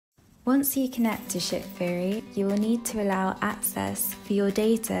Once you connect to Shiptheory, you will need to allow access for your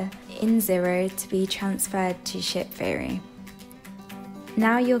data in Xero to be transferred to Shiptheory.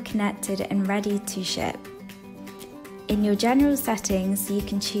 Now you're connected and ready to ship. In your general settings, you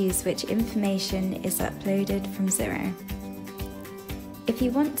can choose which information is uploaded from Xero. If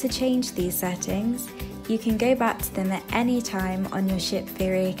you want to change these settings, you can go back to them at any time on your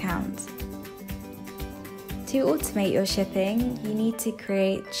Shiptheory account. To automate your shipping, you need to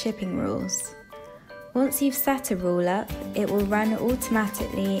create shipping rules. Once you've set a rule up, it will run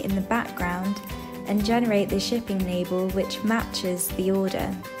automatically in the background and generate the shipping label which matches the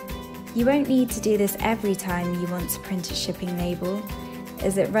order. You won't need to do this every time you want to print a shipping label,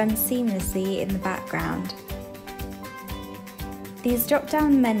 as it runs seamlessly in the background. These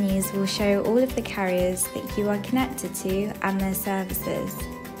drop-down menus will show all of the carriers that you are connected to and their services.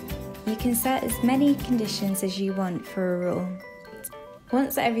 You can set as many conditions as you want for a rule.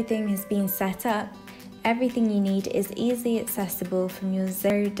 Once everything has been set up, everything you need is easily accessible from your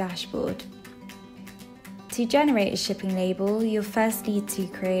Xero dashboard. To generate a shipping label, you'll first need to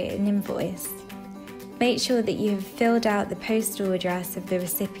create an invoice. Make sure that you have filled out the postal address of the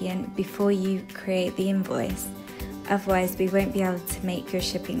recipient before you create the invoice, otherwise we won't be able to make your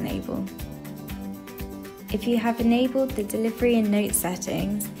shipping label. If you have enabled the delivery and note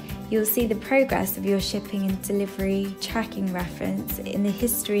settings, you'll see the progress of your shipping and delivery tracking reference in the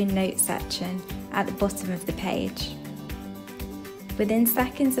History and Notes section at the bottom of the page. Within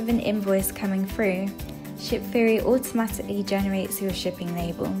seconds of an invoice coming through, Shiptheory automatically generates your shipping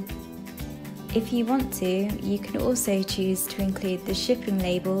label. If you want to, you can also choose to include the shipping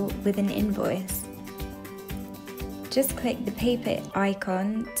label with an invoice. Just click the paper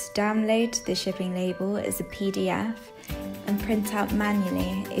icon to download the shipping label as a PDF and print out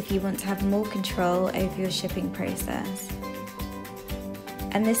manually if you want to have more control over your shipping process.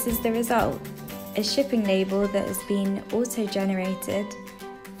 And this is the result, a shipping label that has been auto-generated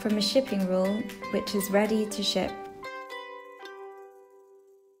from a shipping rule which is ready to ship.